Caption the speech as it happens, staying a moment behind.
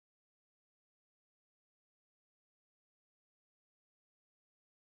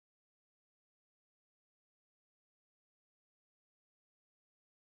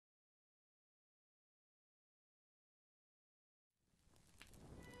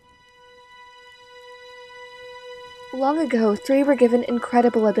Long ago, 3 were given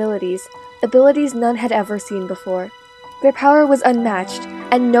incredible abilities none had ever seen before. Their power was unmatched,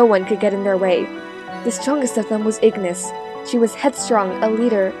 and no one could get in their way. The strongest of them was Ignis. She was headstrong, a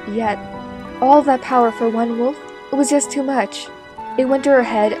leader, yet all that power for one wolf, it was just too much. It went to her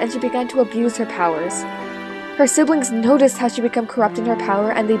head, and she began to abuse her powers. Her siblings noticed how she became corrupt in her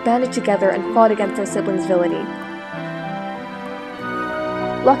power, and they banded together and fought against their siblings' villainy.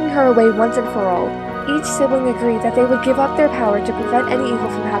 Locking her away once and for all, each sibling agreed that they would give up their power to prevent any evil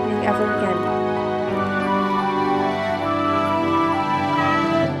from happening ever again.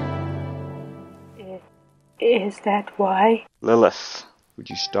 Is that why? Lilith, would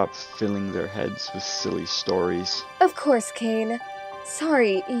you stop filling their heads with silly stories? Of course, Cain.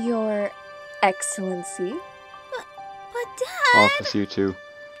 Sorry, Your Excellency. But Dad... Off with you two.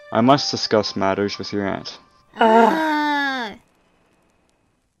 I must discuss matters with your aunt.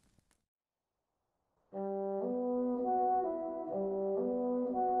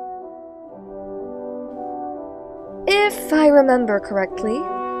 If I remember correctly,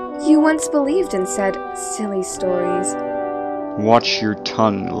 you once believed in said silly stories. Watch your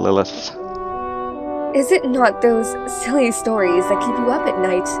tongue, Lilith. Is it not those silly stories that keep you up at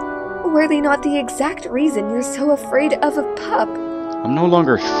night? Were they not the exact reason you're so afraid of a pup? I'm no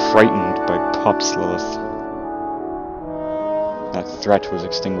longer frightened by pups, Lilith. That threat was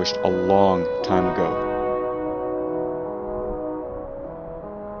extinguished a long time ago.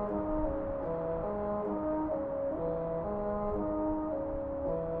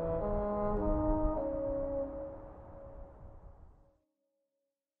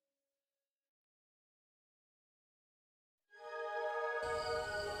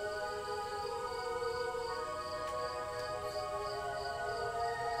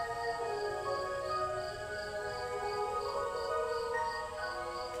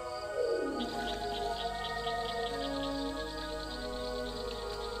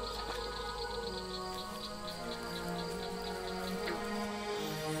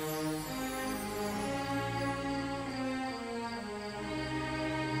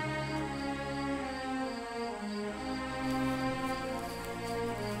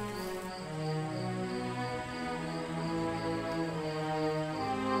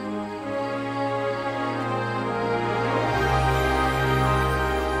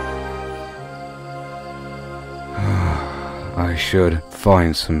 I should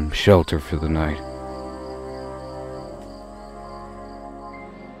find some shelter for the night.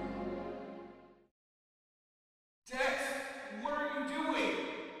 Dex, what are you doing?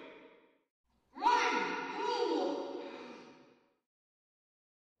 Run! Move!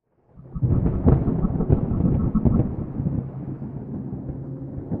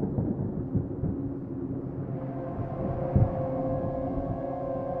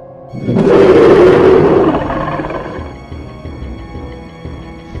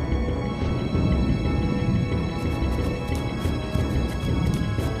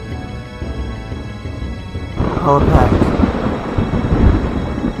 Kaulapak.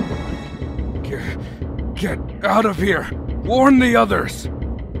 Get out of here! Warn the others!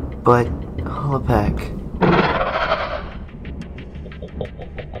 But, Kaulapak...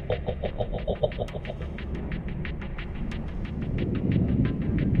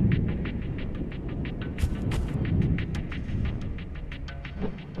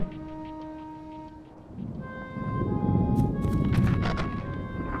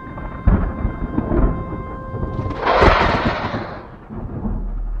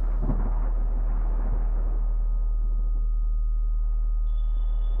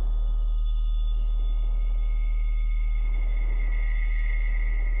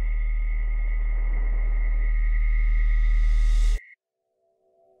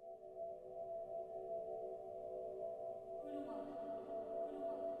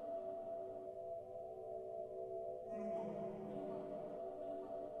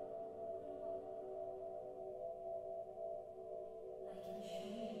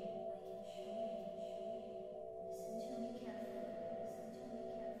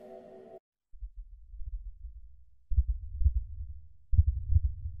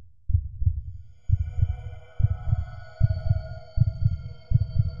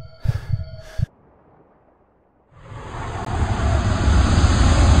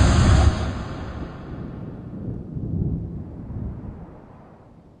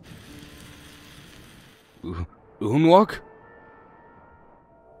 Unnuak?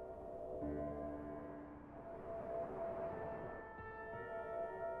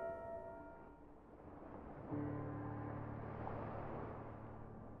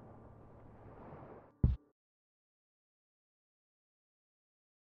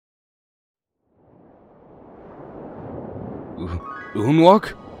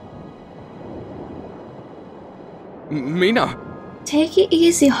 Unnuak? Mina! Take it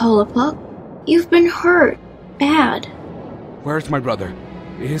easy, Kaulapak. You've been hurt. Bad. Where's my brother?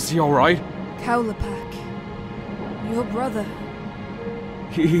 Is he alright? Kaulapak. Your brother.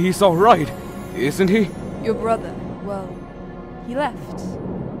 He's alright, isn't he? Your brother. Well, he left.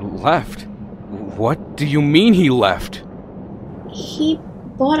 Left? What do you mean he left? He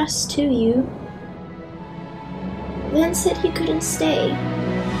brought us to you. Then said he couldn't stay.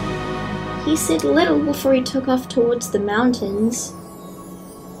 He said little before he took off towards the mountains.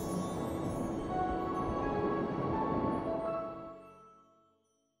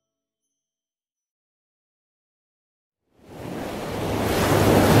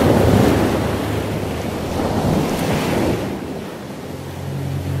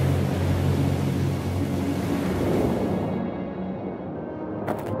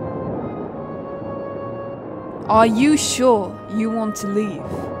 Are you sure you want to leave?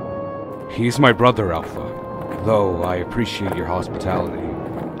 He's my brother, Alpha. Though I appreciate your hospitality.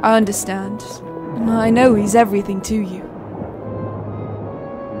 I understand. I know he's everything to you.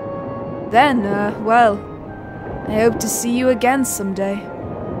 Then, well, I hope to see you again someday.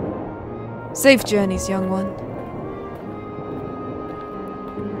 Safe journeys, young one.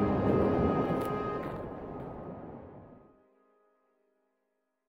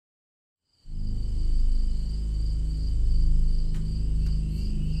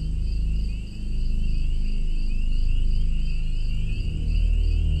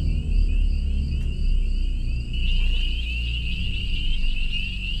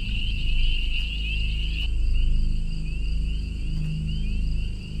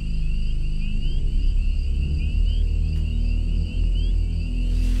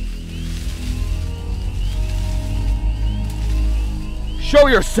 Show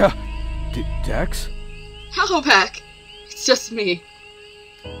yourself! Dex? Kaulapak! It's just me.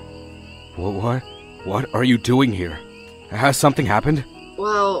 What are you doing here? Has something happened?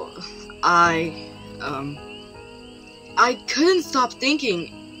 Well, I couldn't stop thinking.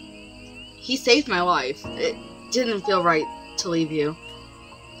 He saved my life. It didn't feel right to leave you.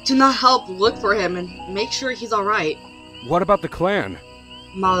 To not help look for him and make sure he's alright. What about the clan?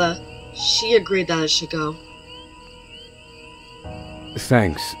 Malah, she agreed that I should go.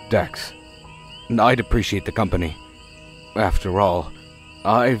 Thanks, Dex. I'd appreciate the company. After all,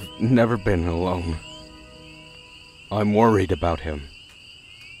 I've never been alone. I'm worried about him.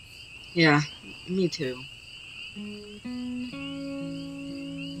 Yeah, me too.